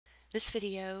This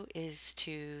video is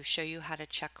to show you how to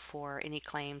check for any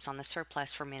claims on the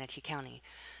surplus for Manatee County.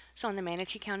 So on the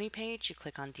Manatee County page, you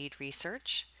click on Deed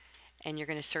Research, and you're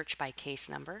going to search by case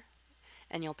number,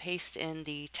 and you'll paste in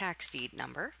the tax deed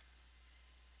number.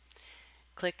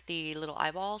 Click the little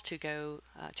eyeball to go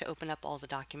to open up all the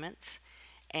documents.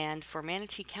 And for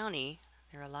Manatee County,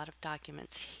 there are a lot of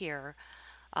documents here.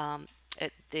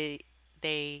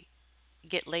 They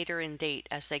get later in date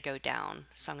as they go down.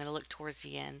 So I'm going to look towards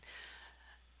the end.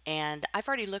 And I've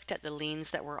already looked at the liens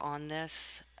that were on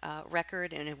this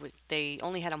record, and they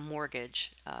only had a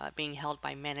mortgage being held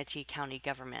by Manatee County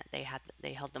government. They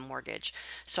held the mortgage.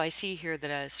 So I see here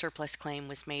that a surplus claim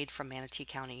was made from Manatee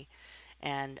County,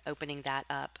 and opening that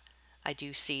up, I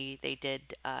do see they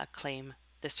did claim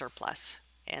the surplus,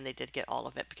 and they did get all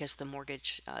of it because the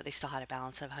mortgage they still had a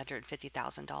balance of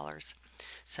 $150,000.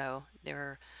 So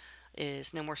there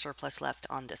is no more surplus left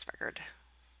on this record.